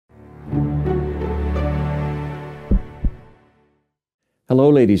Hello,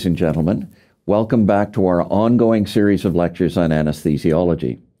 ladies and gentlemen. Welcome back to our ongoing series of lectures on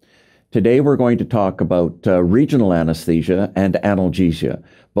anesthesiology. Today we're going to talk about regional anesthesia and analgesia,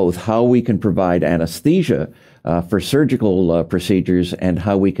 both how we can provide anesthesia for surgical procedures and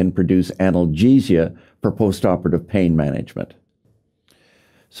how we can produce analgesia for postoperative pain management.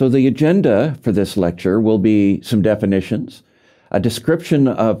 So the agenda for this lecture will be some definitions, a description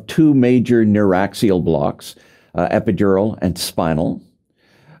of two major neuraxial blocks, epidural and spinal,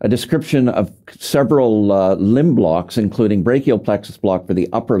 a description of several limb blocks, including brachial plexus block for the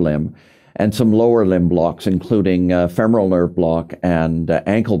upper limb, and some lower limb blocks, including femoral nerve block and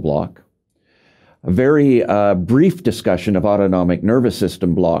ankle block. A very brief discussion of autonomic nervous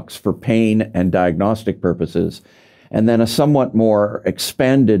system blocks for pain and diagnostic purposes, and then a somewhat more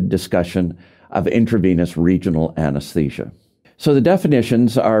expanded discussion of intravenous regional anesthesia. So the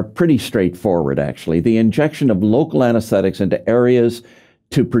definitions are pretty straightforward, actually. The injection of local anesthetics into areas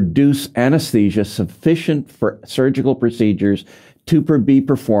to produce anesthesia sufficient for surgical procedures to be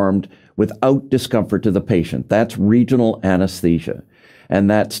performed without discomfort to the patient. That's regional anesthesia. And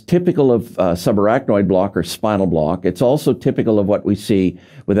that's typical of subarachnoid block or spinal block. It's also typical of what we see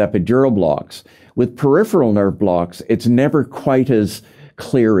with epidural blocks. With peripheral nerve blocks, it's never quite as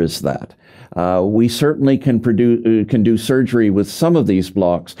clear as that. We certainly can do surgery with some of these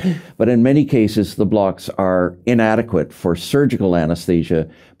blocks, but in many cases the blocks are inadequate for surgical anesthesia,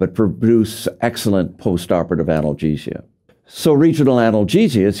 but produce excellent postoperative analgesia. So regional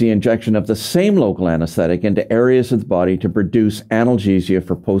analgesia is the injection of the same local anesthetic into areas of the body to produce analgesia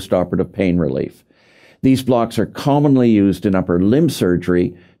for postoperative pain relief. These blocks are commonly used in upper limb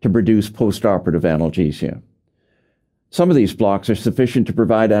surgery to produce postoperative analgesia. Some of these blocks are sufficient to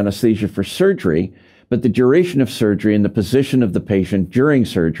provide anesthesia for surgery, but the duration of surgery and the position of the patient during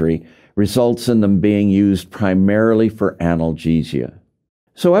surgery results in them being used primarily for analgesia.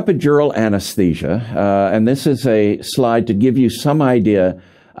 So epidural anesthesia, and this is a slide to give you some idea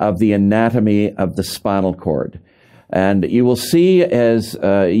of the anatomy of the spinal cord. And you will see as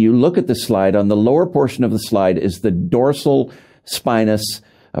you look at the slide, on the lower portion of the slide is the dorsal spinous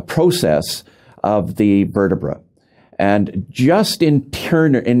process of the vertebra. And just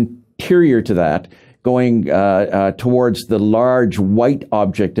interior to that, going towards the large white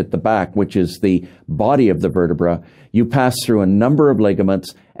object at the back, which is the body of the vertebra, you pass through a number of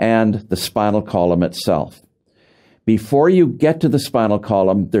ligaments and the spinal column itself. Before you get to the spinal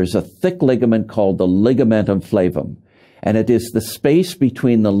column, there's a thick ligament called the ligamentum flavum. And it is the space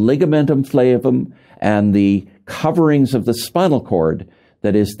between the ligamentum flavum and the coverings of the spinal cord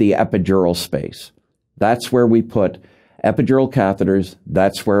that is the epidural space. That's where we put epidural catheters.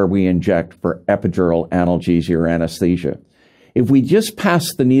 That's where we inject for epidural analgesia or anesthesia. If we just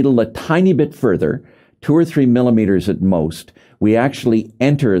pass the needle a tiny bit further, 2 or 3 millimeters at most, we actually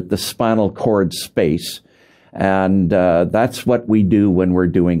enter the spinal cord space. And that's what we do when we're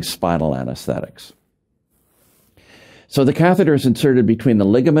doing spinal anesthetics. So the catheter is inserted between the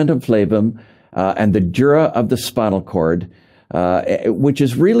ligamentum flavum and the dura of the spinal cord, which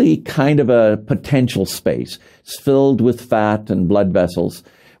is really kind of a potential space. It's filled with fat and blood vessels.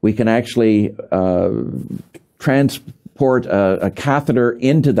 We can actually transport a catheter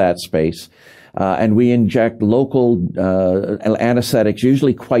into that space, and we inject local anesthetics,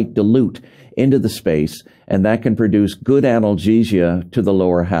 usually quite dilute, into the space, and that can produce good analgesia to the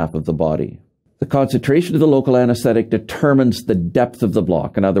lower half of the body. The concentration of the local anesthetic determines the depth of the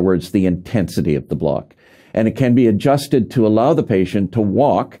block, in other words, the intensity of the block. And it can be adjusted to allow the patient to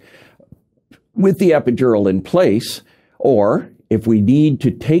walk with the epidural in place, or if we need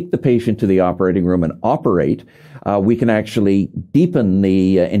to take the patient to the operating room and operate, we can actually deepen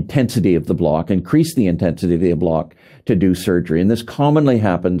the intensity of the block, increase the intensity of the block to do surgery. And this commonly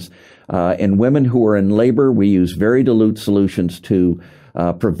happens in women who are in labor. We use very dilute solutions to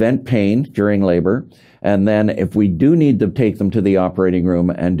prevent pain during labor. And then if we do need to take them to the operating room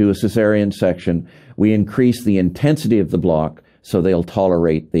and do a cesarean section, we increase the intensity of the block so they'll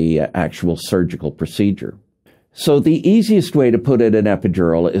tolerate the actual surgical procedure. So the easiest way to put it in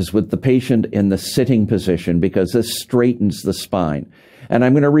epidural is with the patient in the sitting position, because this straightens the spine. And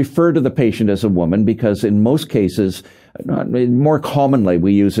I'm going to refer to the patient as a woman because in most cases, more commonly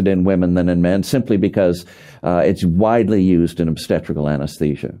we use it in women than in men, simply because it's widely used in obstetrical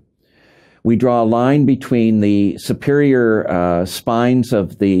anesthesia. We draw a line between the superior spines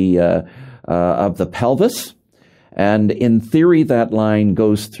of the pelvis, and in theory that line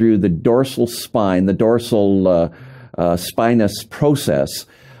goes through the dorsal spine, the dorsal spinous process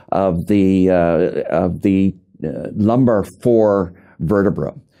of the lumbar 4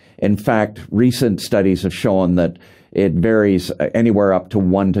 vertebra. In fact, recent studies have shown that it varies anywhere up to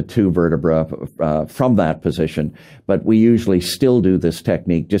 1 to 2 vertebrae from that position, but we usually still do this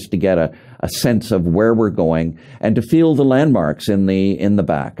technique just to get a sense of where we're going and to feel the landmarks in the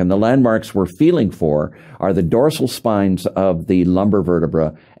back. And the landmarks we're feeling for are the dorsal spines of the lumbar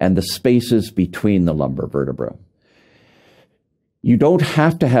vertebra and the spaces between the lumbar vertebra. You don't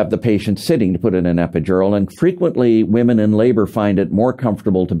have to have the patient sitting to put in an epidural, and frequently women in labor find it more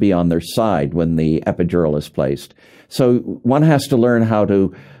comfortable to be on their side when the epidural is placed. So one has to learn how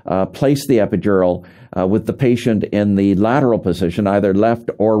to place the epidural with the patient in the lateral position, either left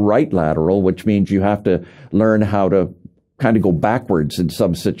or right lateral, which means you have to learn how to kind of go backwards in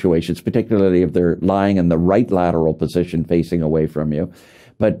some situations, particularly if they're lying in the right lateral position facing away from you.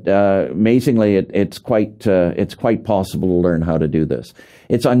 But amazingly, it's quite possible to learn how to do this.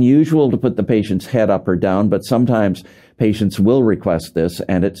 It's unusual to put the patient's head up or down, but sometimes patients will request this,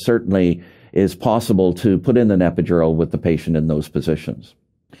 and it certainly is possible to put in an epidural with the patient in those positions.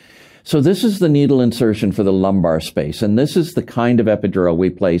 So this is the needle insertion for the lumbar space, and this is the kind of epidural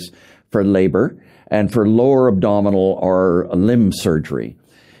we place for labor and for lower abdominal or limb surgery.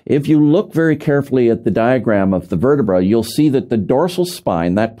 If you look very carefully at the diagram of the vertebra, you'll see that the dorsal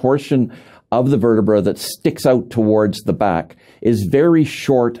spine, that portion of the vertebra that sticks out towards the back, is very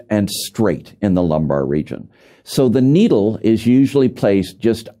short and straight in the lumbar region. So the needle is usually placed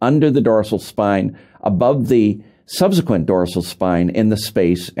just under the dorsal spine, above the subsequent dorsal spine in the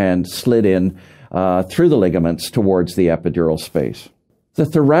space, and slid in through the ligaments towards the epidural space. The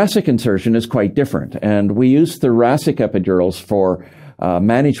thoracic insertion is quite different, and we use thoracic epidurals for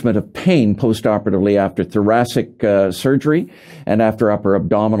management of pain postoperatively after thoracic surgery and after upper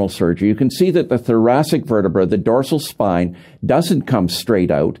abdominal surgery. You can see that the thoracic vertebra, the dorsal spine, doesn't come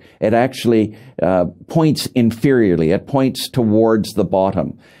straight out. It actually points inferiorly. It points towards the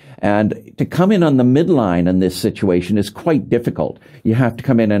bottom. And to come in on the midline in this situation is quite difficult. You have to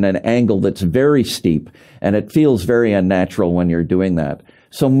come in at an angle that's very steep, and it feels very unnatural when you're doing that.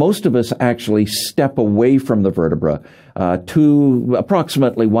 So most of us actually step away from the vertebra to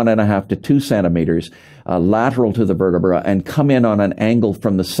approximately 1.5 to 2 centimeters lateral to the vertebra and come in on an angle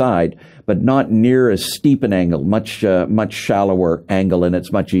from the side, but not near as steep an angle, much shallower angle, and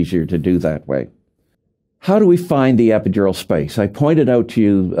it's much easier to do that way. How do we find the epidural space? I pointed out to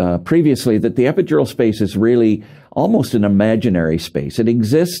you previously that the epidural space is really almost an imaginary space. It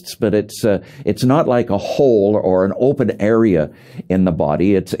exists, but it's not like a hole or an open area in the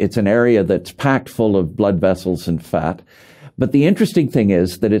body. It's an area that's packed full of blood vessels and fat. But the interesting thing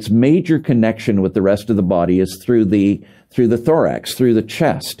is that its major connection with the rest of the body is through the thorax, through the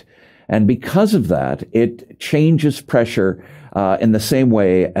chest. And because of that, it changes pressure in the same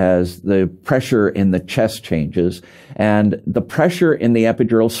way as the pressure in the chest changes, and the pressure in the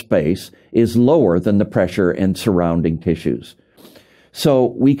epidural space is lower than the pressure in surrounding tissues. So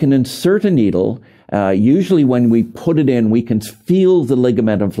we can insert a needle. Usually when we put it in, we can feel the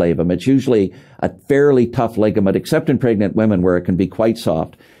ligamentum flavum. It's usually a fairly tough ligament, except in pregnant women where it can be quite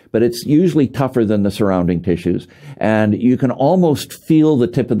soft, but it's usually tougher than the surrounding tissues. And you can almost feel the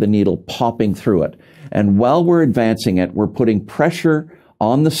tip of the needle popping through it. And while we're advancing it, we're putting pressure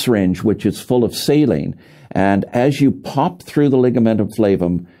on the syringe, which is full of saline. And as you pop through the ligamentum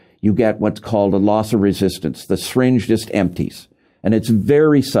flavum, you get what's called a loss of resistance. The syringe just empties. And it's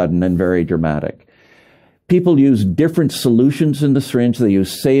very sudden and very dramatic. People use different solutions in the syringe. They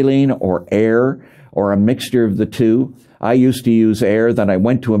use saline or air or a mixture of the two. I used to use air, then I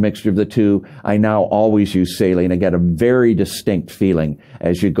went to a mixture of the two. I now always use saline. I get a very distinct feeling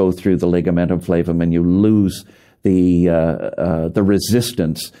as you go through the ligamentum flavum, and you lose the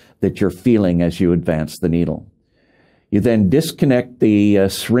resistance that you're feeling as you advance the needle. You then disconnect the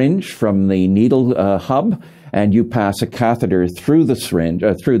syringe from the needle hub, and you pass a catheter through the syringe,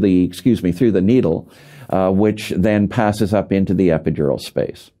 through the needle, which then passes up into the epidural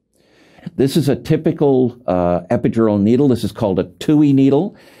space. This is a typical epidural needle. This is called a TUI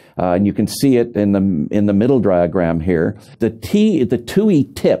needle, and you can see it in the middle diagram here. The TUI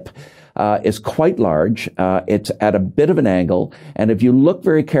tip is quite large. It's at a bit of an angle, and if you look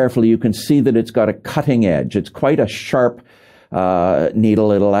very carefully, you can see that it's got a cutting edge. It's quite a sharp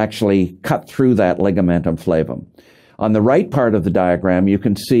needle. It'll actually cut through that ligamentum flavum. On the right part of the diagram, you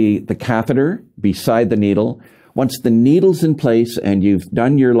can see the catheter beside the needle. Once the needle's in place and you've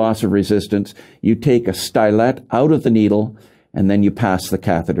done your loss of resistance, you take a stylet out of the needle and then you pass the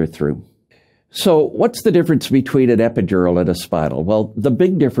catheter through. So what's the difference between an epidural and a spinal? Well, the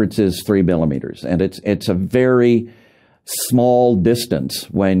big difference is 3 millimeters, and it's a very small distance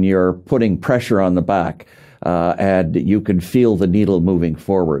when you're putting pressure on the back and you can feel the needle moving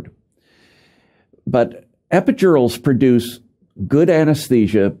forward. But epidurals produce good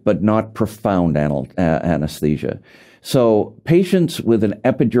anesthesia, but not profound anesthesia. So patients with an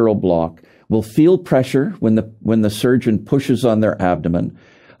epidural block will feel pressure when the surgeon pushes on their abdomen,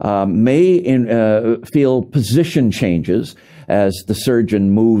 may feel position changes as the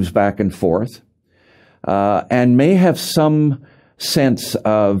surgeon moves back and forth, and may have some sense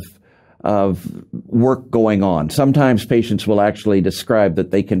of work going on. Sometimes patients will actually describe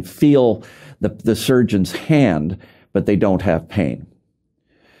that they can feel the surgeon's hand, but they don't have pain.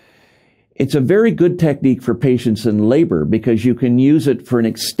 It's a very good technique for patients in labor because you can use it for an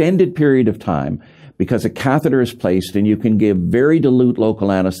extended period of time because a catheter is placed and you can give very dilute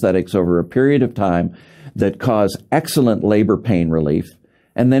local anesthetics over a period of time that cause excellent labor pain relief.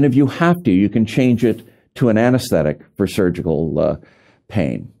 And then if you have to, you can change it to an anesthetic for surgical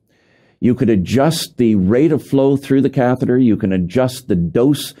pain. You could adjust the rate of flow through the catheter. You can adjust the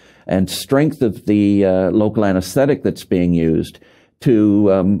dose and strength of the local anesthetic that's being used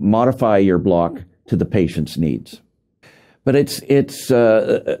to modify your block to the patient's needs. But it's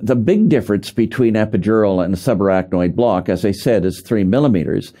the big difference between epidural and a subarachnoid block, as I said, is 3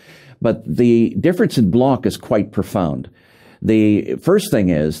 millimeters. But the difference in block is quite profound. The first thing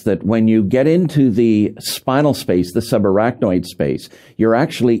is that when you get into the spinal space, the subarachnoid space, you're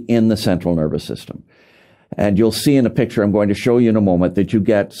actually in the central nervous system. And you'll see in a picture I'm going to show you in a moment that you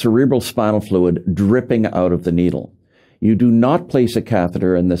get cerebral spinal fluid dripping out of the needle. You do not place a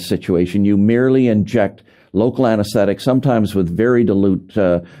catheter in this situation. You merely inject local anesthetic, sometimes with very dilute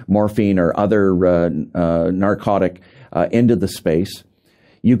morphine or other narcotic, into the space.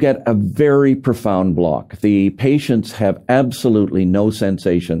 You get a very profound block. The patients have absolutely no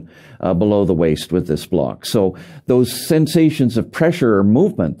sensation below the waist with this block. So those sensations of pressure or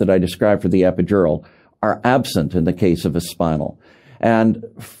movement that I described for the epidural are absent in the case of a spinal. And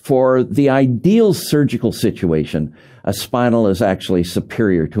for the ideal surgical situation, a spinal is actually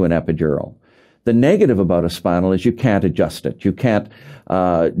superior to an epidural. The negative about a spinal is you can't adjust it. You can't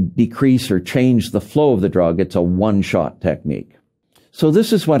decrease or change the flow of the drug. It's a one-shot technique. So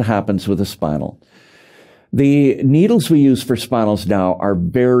this is what happens with a spinal. The needles we use for spinals now are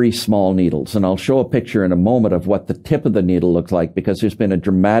very small needles, and I'll show a picture in a moment of what the tip of the needle looks like because there's been a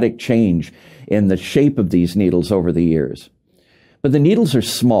dramatic change in the shape of these needles over the years. But the needles are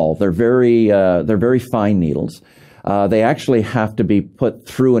small. They're very fine needles. They actually have to be put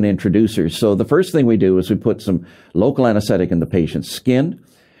through an introducer. So the first thing we do is we put some local anesthetic in the patient's skin.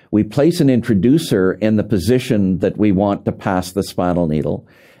 We place an introducer in the position that we want to pass the spinal needle,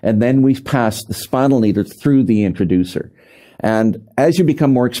 and then we pass the spinal needle through the introducer. And as you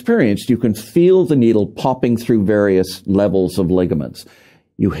become more experienced, you can feel the needle popping through various levels of ligaments.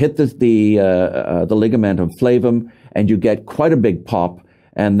 You hit the ligamentum flavum, and you get quite a big pop,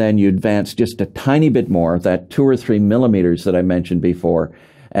 and then you advance just a tiny bit more, that 2 or 3 millimeters that I mentioned before,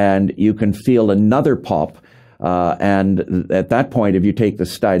 and you can feel another pop. And at that point, if you take the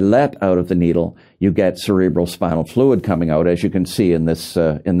stylet out of the needle, you get cerebral spinal fluid coming out, as you can see in this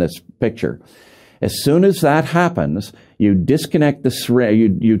picture. As soon as that happens, you disconnect the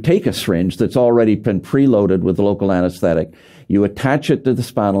syringe. You take a syringe that's already been preloaded with local anesthetic. You attach it to the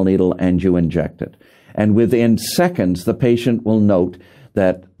spinal needle and you inject it. And within seconds, the patient will note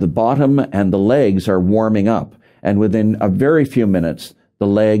that the bottom and the legs are warming up. And within a very few minutes, the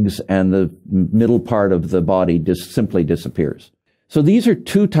legs and the middle part of the body just simply disappears. So these are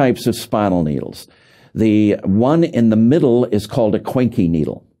 2 types of spinal needles. The one in the middle is called a Quincke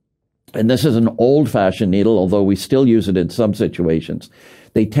needle. And this is an old-fashioned needle, although we still use it in some situations.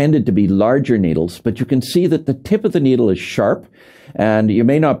 They tended to be larger needles, but you can see that the tip of the needle is sharp, and you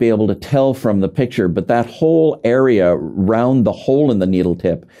may not be able to tell from the picture, but that whole area around the hole in the needle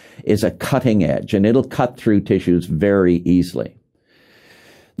tip is a cutting edge, and it'll cut through tissues very easily.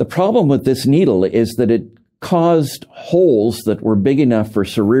 The problem with this needle is that it caused holes that were big enough for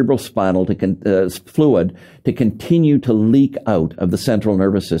cerebral spinal fluid to continue to leak out of the central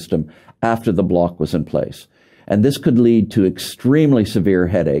nervous system after the block was in place. And this could lead to extremely severe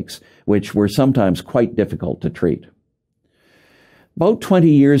headaches, which were sometimes quite difficult to treat. About 20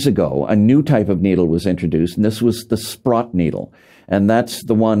 years ago, a new type of needle was introduced, and this was the Sprott needle. And that's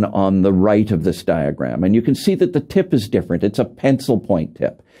the one on the right of this diagram. And you can see that the tip is different. It's a pencil point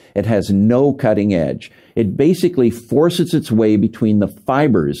tip. It has no cutting edge. It basically forces its way between the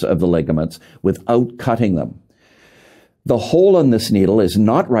fibers of the ligaments without cutting them. The hole on this needle is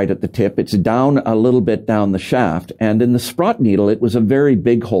not right at the tip. It's down a little bit down the shaft. And in the Sprott needle, it was a very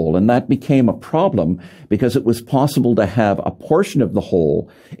big hole. And that became a problem because it was possible to have a portion of the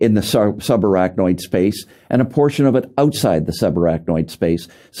hole in the subarachnoid space and a portion of it outside the subarachnoid space,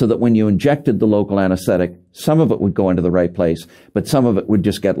 so that when you injected the local anesthetic, some of it would go into the right place, but some of it would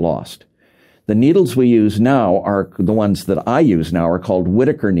just get lost. The needles we use now are the ones that I use now are called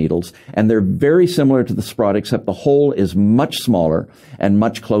Whitaker needles, and they're very similar to the Sprott, except the hole is much smaller and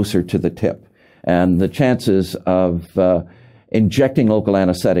much closer to the tip. And the chances of injecting local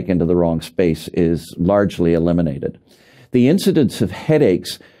anesthetic into the wrong space is largely eliminated. The incidence of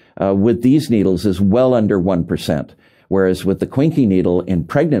headaches with these needles is well under 1%. Whereas with the Quincke needle in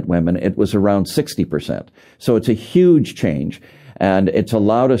pregnant women, it was around 60%. So it's a huge change. And it's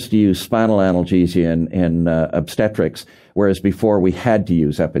allowed us to use spinal analgesia in obstetrics, whereas before we had to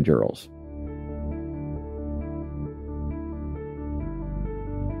use epidurals.